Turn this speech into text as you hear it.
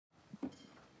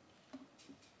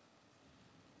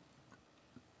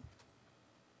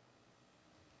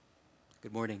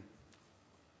Good morning.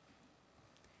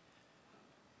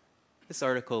 This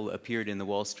article appeared in the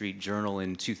Wall Street Journal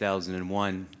in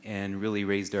 2001 and really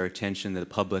raised our attention that the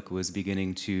public was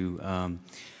beginning to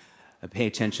pay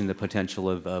attention to the potential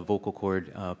of vocal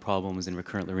cord problems and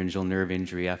recurrent laryngeal nerve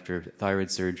injury after thyroid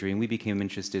surgery. And we became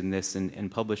interested in this and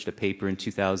published a paper in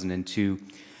 2002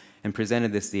 and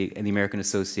presented this in the American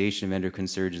Association of Endocrine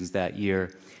Surgeons that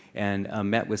year, and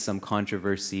met with some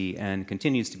controversy and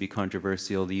continues to be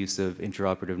controversial, the use of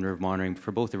intraoperative nerve monitoring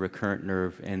for both the recurrent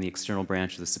nerve and the external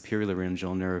branch of the superior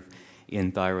laryngeal nerve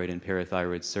in thyroid and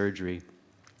parathyroid surgery.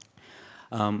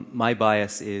 My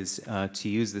bias is to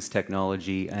use this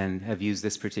technology and have used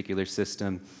this particular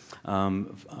system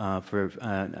for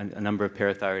a number of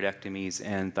parathyroidectomies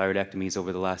and thyroidectomies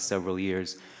over the last several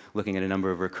years, looking at a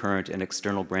number of recurrent and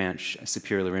external branch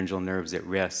superior laryngeal nerves at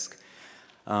risk.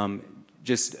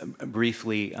 Just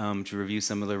briefly, to review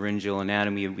some of the laryngeal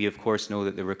anatomy, we of course know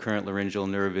that the recurrent laryngeal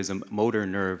nerve is a motor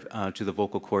nerve to the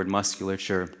vocal cord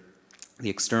musculature,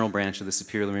 the external branch of the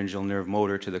superior laryngeal nerve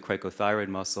motor to the cricothyroid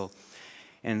muscle.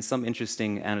 And some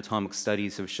interesting anatomic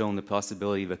studies have shown the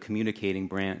possibility of a communicating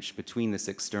branch between this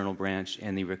external branch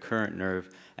and the recurrent nerve,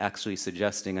 actually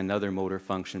suggesting another motor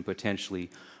function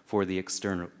potentially for the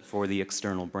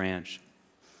external branch.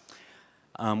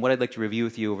 What I'd like to review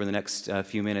with you over the next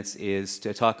few minutes is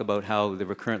to talk about how the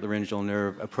recurrent laryngeal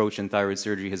nerve approach in thyroid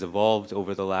surgery has evolved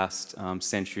over the last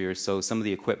century or so, some of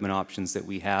the equipment options that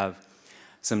we have,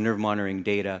 some nerve monitoring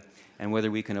data, and whether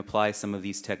we can apply some of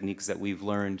these techniques that we've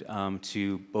learned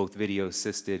to both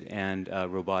video-assisted and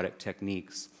robotic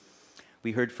techniques.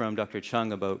 We heard from Dr.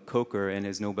 Chung about Coker and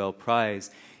his Nobel Prize.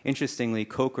 Interestingly,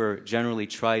 Coker generally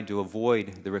tried to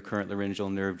avoid the recurrent laryngeal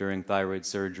nerve during thyroid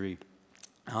surgery.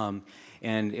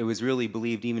 And it was really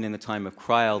believed, even in the time of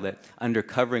Cryle, that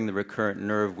undercovering the recurrent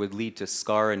nerve would lead to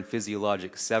scar and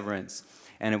physiologic severance.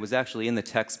 And it was actually in the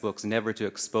textbooks never to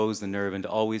expose the nerve and to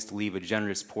always to leave a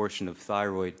generous portion of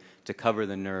thyroid to cover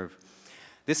the nerve.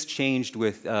 This changed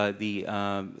with the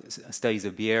studies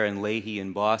of Bier and Leahy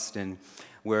in Boston,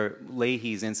 where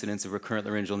Leahy's incidence of recurrent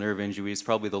laryngeal nerve injury is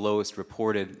probably the lowest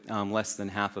reported, less than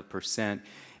 0.5%.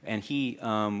 And he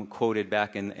quoted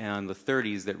back in the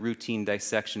 30s that routine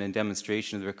dissection and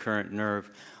demonstration of the recurrent nerve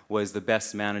was the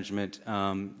best management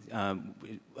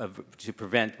to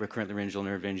prevent recurrent laryngeal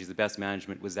nerve injuries. The best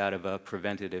management was that of a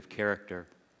preventative character.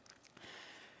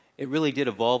 It really did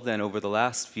evolve then over the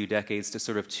last few decades to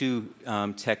sort of two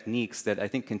techniques that I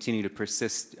think continue to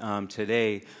persist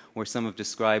today, where some have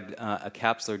described a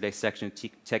capsular dissection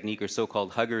technique, or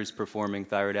so-called huggers performing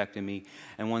thyroidectomy,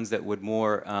 and ones that would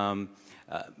more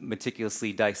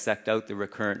meticulously dissect out the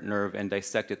recurrent nerve and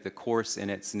dissect at the course in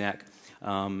its neck,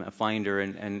 a finder,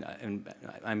 and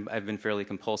I've been fairly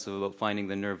compulsive about finding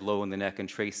the nerve low in the neck and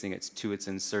tracing it to its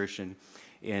insertion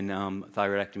in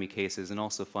thyroidectomy cases, and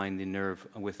also find the nerve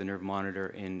with the nerve monitor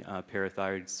in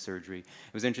parathyroid surgery.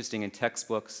 It was interesting, in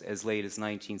textbooks as late as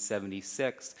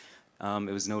 1976,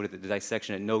 it was noted that the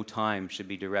dissection at no time should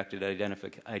be directed at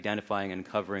identifying and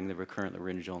covering the recurrent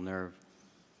laryngeal nerve.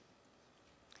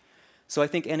 So I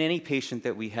think in any patient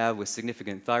that we have with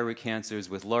significant thyroid cancers,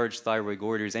 with large thyroid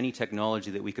goiters, any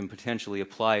technology that we can potentially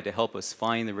apply to help us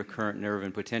find the recurrent nerve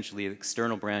and potentially the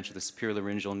external branch of the superior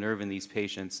laryngeal nerve in these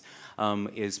patients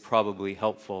is probably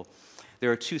helpful.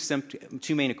 There are two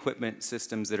main equipment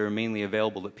systems that are mainly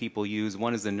available that people use.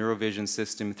 One is the Neurovision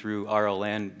system through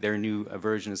RLN. Their new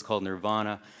version is called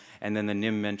Nirvana. And then the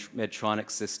NIM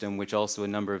Medtronic system, which also a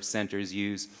number of centers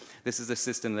use. This is a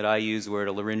system that I use where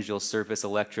a laryngeal surface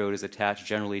electrode is attached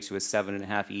generally to a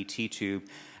 7.5 ET tube.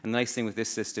 And the nice thing with this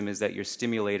system is that your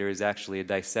stimulator is actually a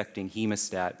dissecting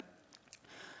hemostat.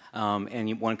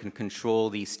 And one can control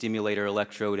the stimulator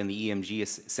electrode and the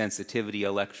EMG sensitivity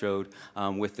electrode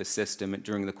with the system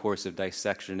during the course of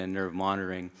dissection and nerve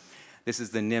monitoring. This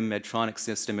is the NIM Medtronic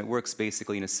system. It works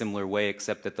basically in a similar way,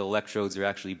 except that the electrodes are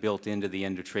actually built into the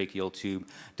endotracheal tube.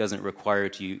 It doesn't require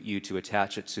you to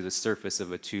attach it to the surface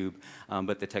of a tube,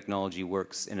 but the technology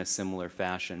works in a similar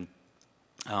fashion.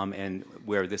 And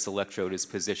where this electrode is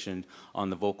positioned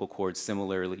on the vocal cord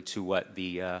similarly to what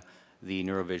the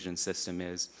Neurovision system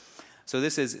is. So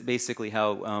this is basically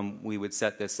how we would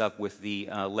set this up with the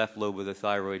left lobe of the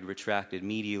thyroid retracted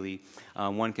medially.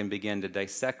 One can begin to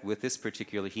dissect with this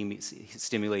particular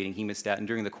stimulating hemostat, and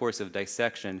during the course of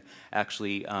dissection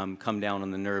actually come down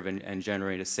on the nerve and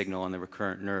generate a signal on the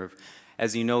recurrent nerve.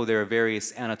 As you know, there are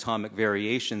various anatomic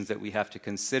variations that we have to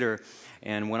consider,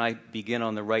 and when I begin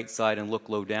on the right side and look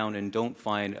low down and don't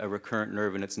find a recurrent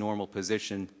nerve in its normal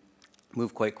position,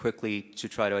 move quite quickly to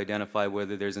try to identify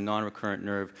whether there's a non-recurrent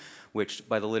nerve, which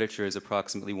by the literature is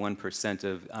approximately 1%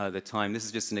 of the time. This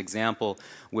is just an example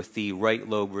with the right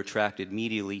lobe retracted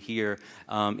medially here,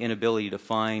 inability to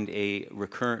find a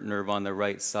recurrent nerve on the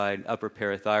right side, upper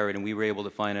parathyroid, and we were able to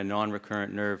find a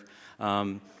non-recurrent nerve.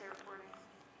 And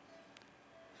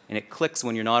it clicks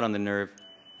when you're not on the nerve,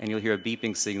 and you'll hear a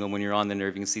beeping signal when you're on the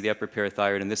nerve. You can see the upper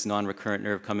parathyroid and this non-recurrent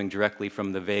nerve coming directly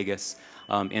from the vagus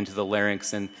into the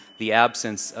larynx. And the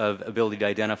absence of ability to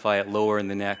identify it lower in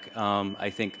the neck,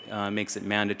 I think, makes it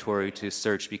mandatory to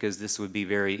search, because this would be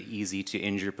very easy to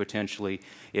injure potentially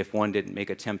if one didn't make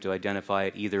an attempt to identify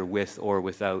it either with or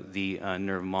without the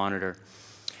nerve monitor.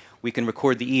 We can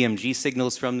record the EMG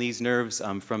signals from these nerves,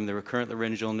 from the recurrent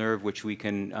laryngeal nerve, which we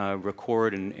can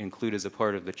record and include as a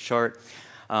part of the chart.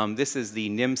 This is the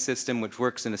NIM system, which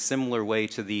works in a similar way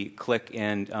to the click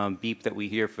and beep that we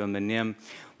hear from the NIM.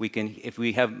 We can, if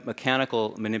we have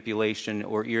mechanical manipulation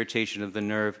or irritation of the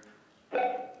nerve,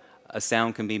 a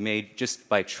sound can be made just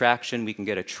by traction. We can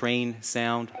get a train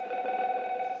sound.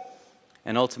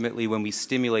 And ultimately, when we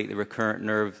stimulate the recurrent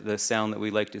nerve, the sound that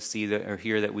we like to see or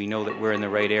hear, that we know that we're in the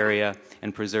right area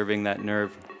and preserving that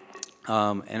nerve,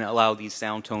 and allow these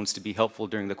sound tones to be helpful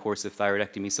during the course of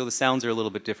thyroidectomy. So the sounds are a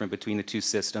little bit different between the two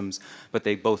systems, but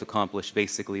they both accomplish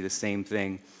basically the same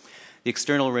thing. The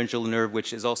external laryngeal nerve, which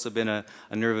has also been a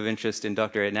nerve of interest in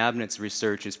Dr. Nabnet's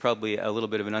research, is probably a little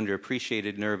bit of an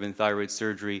underappreciated nerve in thyroid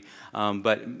surgery,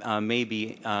 but may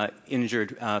be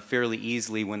injured fairly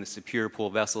easily when the superior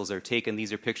pole vessels are taken.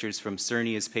 These are pictures from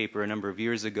Cernia's paper a number of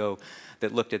years ago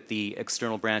that looked at the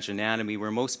external branch anatomy,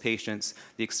 where most patients,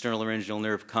 the external laryngeal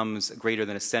nerve comes greater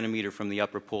than a centimeter from the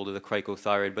upper pole to the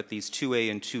cricothyroid, but these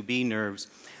 2A and 2B nerves,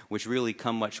 which really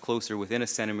come much closer, within a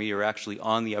centimeter, actually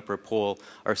on the upper pole,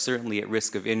 are certainly at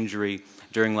risk of injury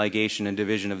during ligation and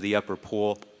division of the upper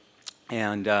pole.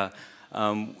 And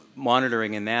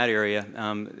monitoring in that area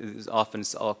is often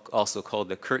also called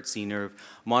the Kurtz nerve.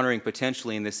 Monitoring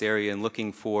potentially in this area and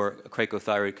looking for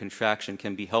cricothyroid contraction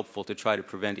can be helpful to try to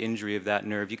prevent injury of that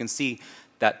nerve. You can see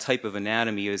that type of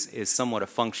anatomy is somewhat a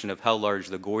function of how large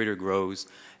the goiter grows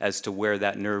as to where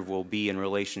that nerve will be in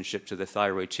relationship to the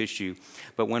thyroid tissue.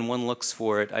 But when one looks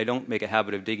for it, I don't make a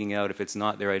habit of digging out. If it's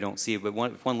not there, I don't see it. But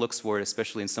if one looks for it,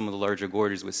 especially in some of the larger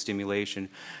goiters with stimulation,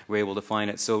 we're able to find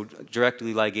it. So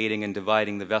directly ligating and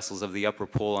dividing the vessels of the upper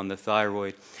pole on the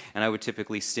thyroid. And I would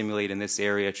typically stimulate in this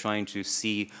area, trying to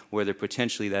see whether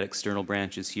potentially that external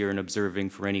branch is here and observing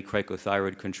for any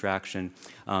cricothyroid contraction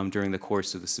during the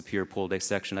course of the superior pole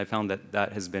dissection. I found that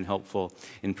that has been helpful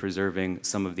in preserving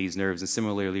some of these nerves. And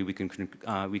similarly, we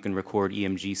can record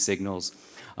EMG signals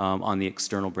on the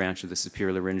external branch of the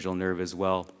superior laryngeal nerve as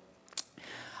well.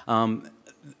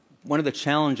 One of the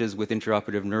challenges with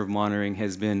intraoperative nerve monitoring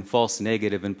has been false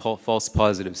negative and false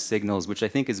positive signals, which I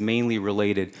think is mainly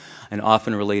related and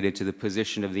often related to the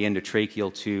position of the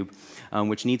endotracheal tube,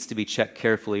 which needs to be checked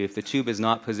carefully. If the tube is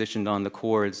not positioned on the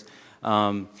cords,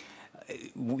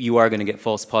 you are going to get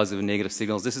false positive and negative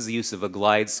signals. This is the use of a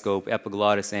glide scope,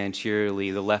 epiglottis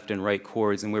anteriorly, the left and right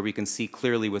cords, and where we can see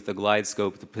clearly with the glide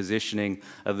scope the positioning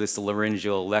of this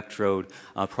laryngeal electrode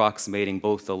approximating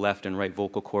both the left and right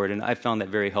vocal cord. And I found that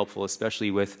very helpful,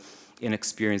 especially with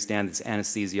inexperienced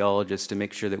anesthesiologists, to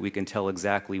make sure that we can tell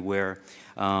exactly where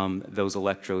those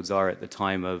electrodes are at the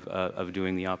time of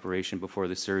doing the operation before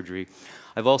the surgery.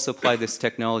 I've also applied this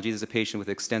technology as a patient with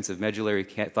extensive medullary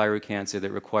thyroid cancer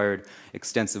that required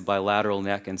extensive bilateral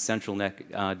neck and central neck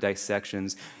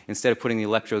dissections. Instead of putting the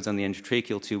electrodes on the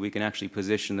endotracheal tube, we can actually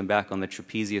position them back on the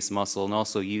trapezius muscle and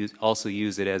also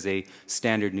use it as a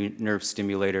standard nerve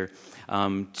stimulator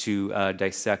to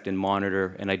dissect and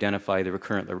monitor and identify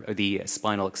the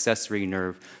spinal accessory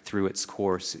nerve through its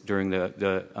course during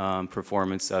the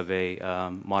performance of a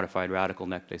modified radical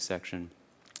neck dissection.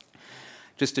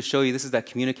 Just to show you, this is that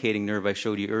communicating nerve I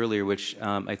showed you earlier, which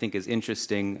I think is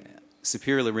interesting.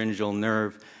 Superior laryngeal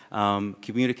nerve,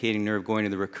 communicating nerve going to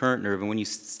the recurrent nerve, and when you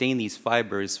stain these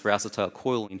fibers for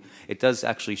acetylcholine, it does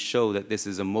actually show that this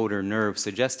is a motor nerve,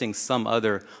 suggesting some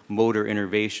other motor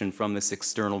innervation from this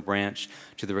external branch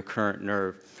to the recurrent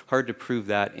nerve. Hard to prove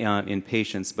that in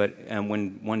patients, but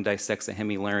when one dissects a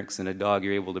hemilarynx in a dog,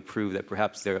 you're able to prove that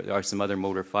perhaps there are some other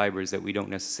motor fibers that we don't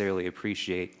necessarily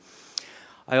appreciate.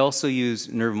 I also use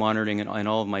nerve monitoring in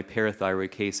all of my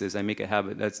parathyroid cases. I make a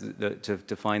habit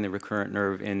to find the recurrent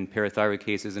nerve in parathyroid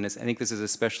cases, and I think this is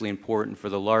especially important for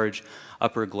the large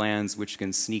upper glands, which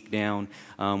can sneak down,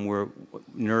 where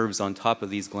nerves on top of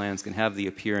these glands can have the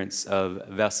appearance of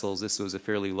vessels. This was a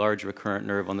fairly large recurrent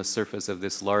nerve on the surface of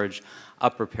this large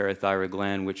upper parathyroid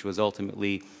gland, which was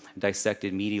ultimately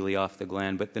dissected medially off the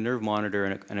gland, but the nerve monitor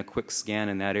and a quick scan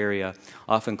in that area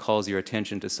often calls your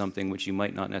attention to something which you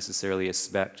might not necessarily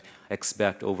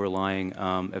expect overlying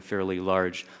a fairly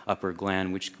large upper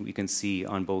gland, which we can see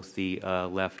on both the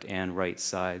left and right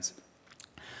sides.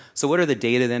 So what are the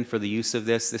data then for the use of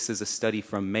this? This is a study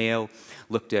from Mayo,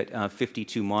 looked at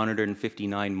 52 monitored and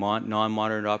 59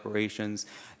 non-monitored operations.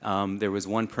 There was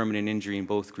one permanent injury in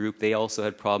both groups. They also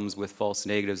had problems with false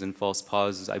negatives and false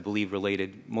positives, I believe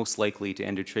related most likely to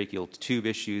endotracheal tube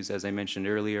issues, as I mentioned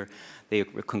earlier. They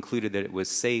concluded that it was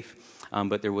safe,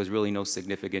 but there was really no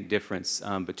significant difference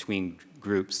between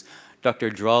groups.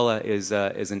 Dr. Drala is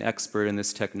an expert in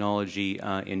this technology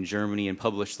in Germany and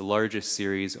published the largest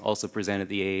series, also presented at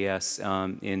the AAS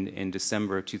in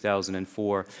December of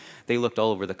 2004. They looked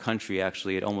all over the country,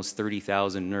 actually, at almost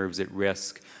 30,000 nerves at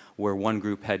risk, where one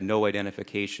group had no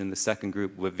identification, the second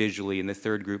group were visually, and the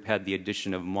third group had the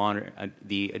addition of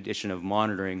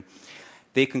monitoring.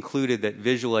 They concluded that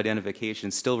visual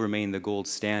identification still remained the gold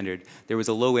standard. There was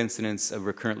a low incidence of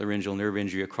recurrent laryngeal nerve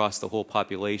injury across the whole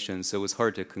population, so it was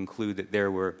hard to conclude that there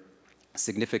were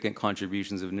significant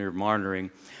contributions of nerve monitoring.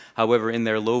 However, in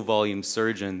their low-volume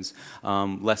surgeons,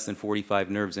 less than 45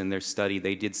 nerves in their study,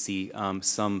 they did see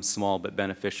some small but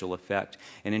beneficial effect.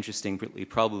 And interestingly,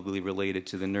 probably related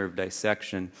to the nerve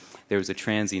dissection, there was a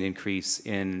transient increase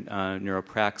in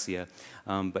neuropraxia,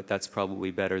 but that's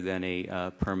probably better than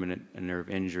a permanent nerve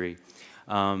injury.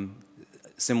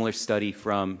 Similar study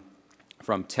from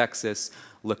Texas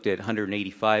looked at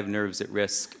 185 nerves at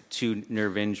risk, 2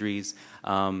 nerve injuries,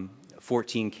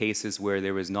 14 cases where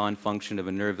there was non-function of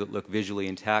a nerve that looked visually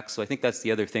intact. So I think that's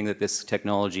the other thing that this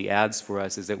technology adds for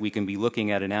us, is that we can be looking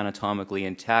at an anatomically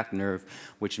intact nerve,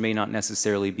 which may not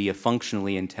necessarily be a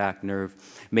functionally intact nerve,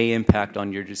 may impact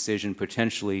on your decision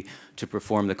potentially to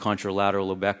perform the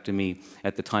contralateral lobectomy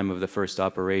at the time of the first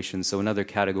operation. So another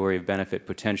category of benefit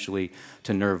potentially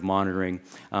to nerve monitoring.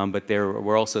 But there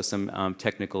were also some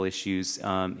technical issues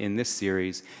in this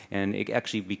series, and it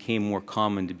actually became more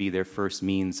common to be their first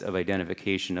means of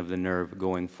identification of the nerve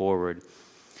going forward.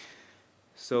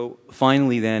 So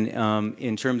finally then,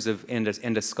 in terms of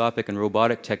endoscopic and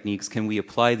robotic techniques, can we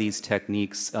apply these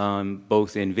techniques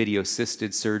both in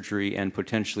video-assisted surgery and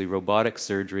potentially robotic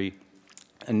surgery?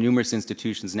 And numerous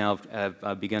institutions now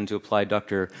have begun to apply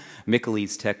Dr.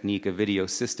 Mikkeli's technique of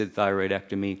video-assisted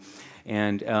thyroidectomy.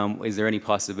 And is there any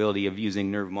possibility of using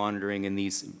nerve monitoring in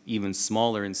these even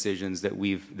smaller incisions that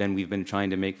we've been trying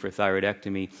to make for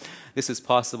thyroidectomy? This is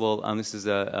possible. This is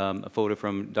a photo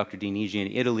from Dr. Dinigi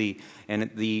in Italy, and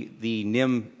the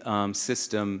NIM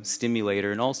system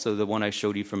stimulator, and also the one I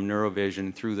showed you from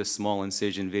Neurovision through the small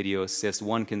incision video assist,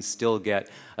 one can still get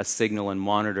a signal and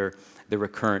monitor the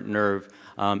recurrent nerve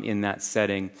in that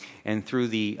setting. And through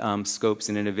the scopes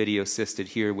and in a video assisted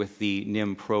here with the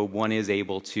NIM probe, one is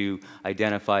able to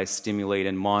identify, stimulate,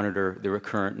 and monitor the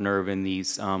recurrent nerve in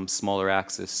these smaller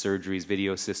axis surgeries,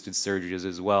 video assisted surgeries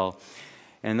as well.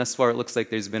 And thus far it looks like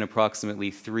there's been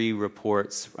approximately 3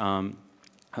 reports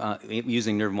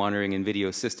using nerve monitoring and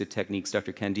video-assisted techniques.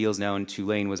 Dr. Candile's now in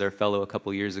Tulane, was our fellow a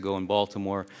couple years ago in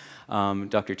Baltimore.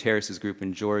 Dr. Terrace's group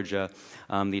in Georgia,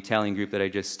 the Italian group that I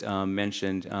just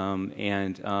mentioned,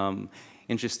 and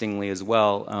interestingly as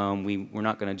well, we're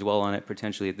not going to dwell on it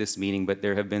potentially at this meeting, but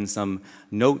there have been some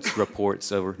notes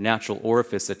reports of natural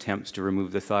orifice attempts to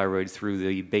remove the thyroid through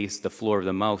the floor of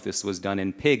the mouth. This was done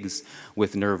in pigs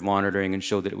with nerve monitoring and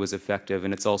showed that it was effective,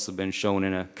 and it's also been shown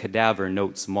in a cadaver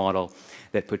notes model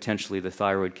that potentially the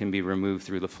thyroid can be removed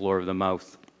through the floor of the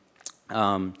mouth.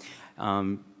 And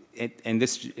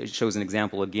this shows an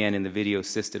example again in the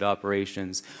video-assisted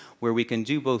operations where we can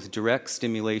do both direct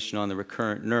stimulation on the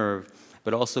recurrent nerve,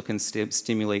 but also can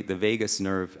stimulate the vagus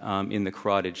nerve in the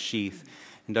carotid sheath.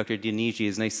 And Dr. Dinigi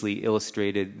has nicely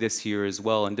illustrated this here as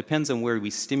well, and depends on where we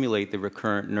stimulate the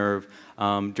recurrent nerve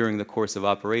during the course of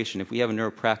operation. If we have a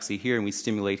neuropraxia here and we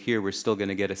stimulate here, we're still going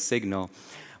to get a signal.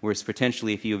 Whereas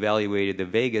potentially if you evaluated the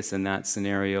vagus in that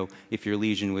scenario, if your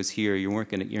lesion was here, you're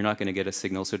not going to get a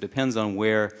signal. So it depends on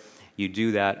where you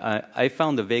do that. I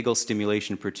found the vagal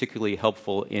stimulation particularly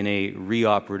helpful in a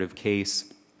reoperative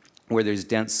case where there's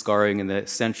dense scarring in the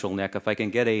central neck. If I can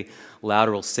get a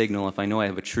lateral signal, if I know I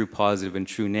have a true positive and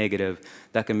true negative,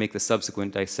 that can make the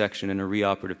subsequent dissection in a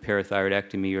reoperative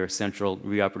parathyroidectomy or a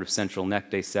reoperative central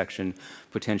neck dissection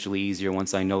potentially easier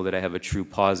once I know that I have a true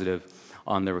positive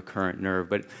on the recurrent nerve.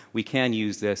 But we can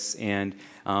use this, and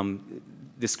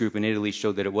this group in Italy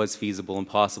showed that it was feasible and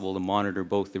possible to monitor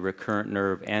both the recurrent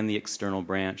nerve and the external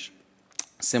branch.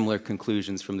 Similar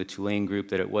conclusions from the Tulane group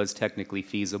that it was technically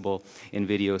feasible in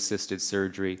video-assisted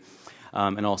surgery.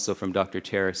 and also from Dr.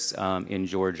 Terrace in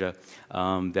Georgia,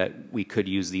 that we could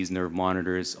use these nerve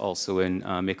monitors also in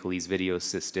Mikulic's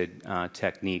video-assisted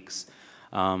techniques.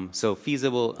 So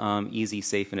feasible, easy,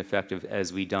 safe, and effective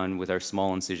as we done with our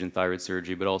small incision thyroid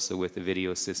surgery, but also with the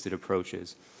video-assisted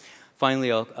approaches.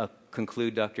 Finally, I'll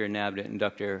conclude, Dr. Nabdet and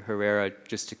Dr. Herrera,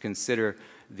 just to consider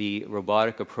the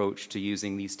robotic approach to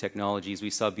using these technologies. We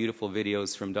saw beautiful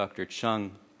videos from Dr.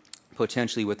 Chung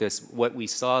potentially with this. What we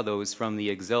saw, though, is from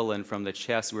the axilla and from the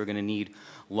chest, we're going to need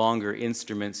longer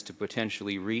instruments to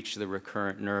potentially reach the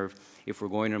recurrent nerve if we're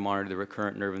going to monitor the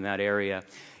recurrent nerve in that area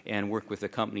and work with the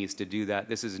companies to do that.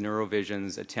 This is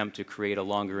Neurovision's attempt to create a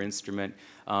longer instrument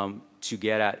to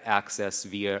get at access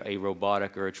via a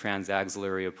robotic or a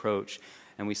transaxillary approach.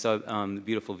 And we saw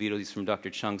beautiful videos from Dr.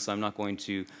 Chung, so I'm not going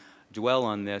to dwell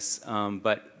on this,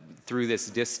 but through this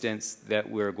distance that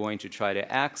we're going to try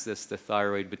to access the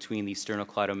thyroid between the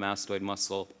sternocleidomastoid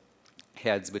muscle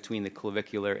heads, between the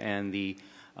clavicular and the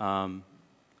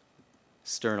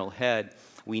sternal head,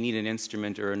 we need an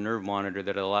instrument or a nerve monitor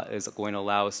that is going to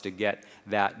allow us to get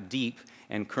that deep.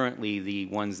 And currently, the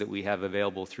ones that we have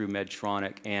available through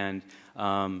Medtronic and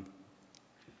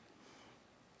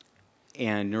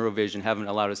Neurovision haven't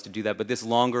allowed us to do that. But this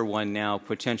longer one now,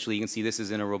 potentially, you can see this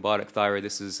is in a robotic thyroid.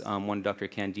 This is one of Dr.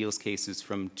 Candile's cases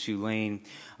from Tulane,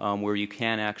 where you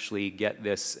can actually get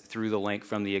this through the link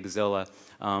from the axilla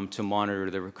to monitor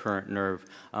the recurrent nerve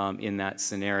in that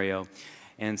scenario.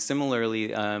 And similarly,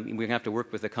 we're going to have to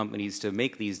work with the companies to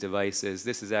make these devices.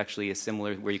 This is actually a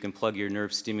similar where you can plug your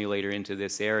nerve stimulator into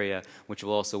this area, which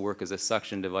will also work as a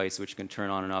suction device, which can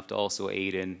turn on and off to also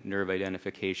aid in nerve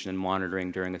identification and monitoring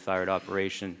during a thyroid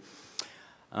operation.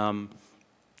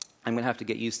 I'm going to have to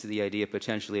get used to the idea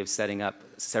potentially of setting up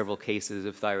several cases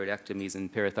of thyroidectomies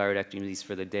and parathyroidectomies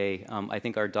for the day. I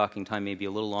think our docking time may be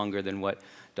a little longer than what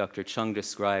Dr. Chung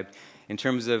described. In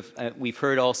terms of, we've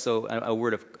heard also a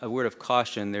word of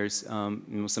caution. There's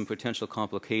some potential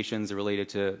complications related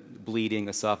to bleeding,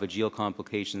 esophageal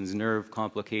complications, nerve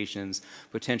complications,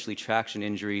 potentially traction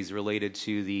injuries related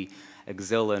to the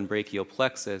axilla and brachial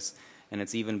plexus. And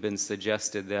it's even been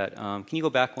suggested that, can you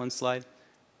go back one slide?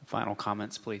 Final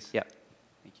comments, please. Yeah.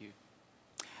 Thank you.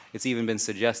 It's even been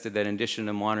suggested that in addition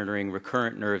to monitoring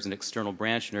recurrent nerves and external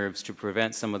branch nerves to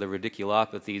prevent some of the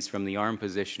radiculopathies from the arm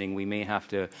positioning, we may have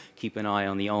to keep an eye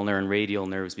on the ulnar and radial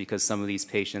nerves because some of these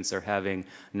patients are having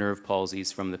nerve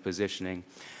palsies from the positioning.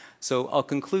 So I'll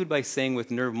conclude by saying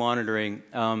with nerve monitoring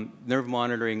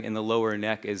in the lower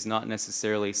neck is not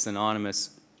necessarily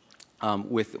synonymous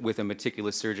with a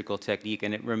meticulous surgical technique,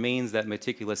 and it remains that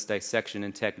meticulous dissection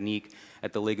and technique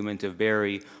at the ligament of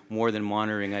Berry more than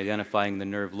monitoring, identifying the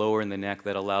nerve lower in the neck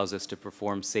that allows us to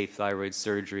perform safe thyroid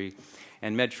surgery.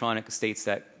 And Medtronic states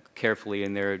that carefully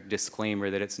in their disclaimer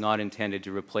that it's not intended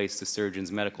to replace the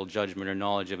surgeon's medical judgment or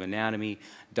knowledge of anatomy,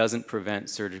 doesn't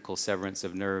prevent surgical severance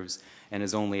of nerves, and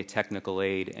is only a technical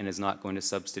aid and is not going to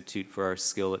substitute for our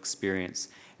skill, experience,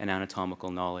 and anatomical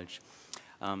knowledge.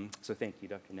 So thank you,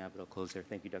 Dr. Nabdet. I'll close there.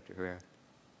 Thank you, Dr. Herrera.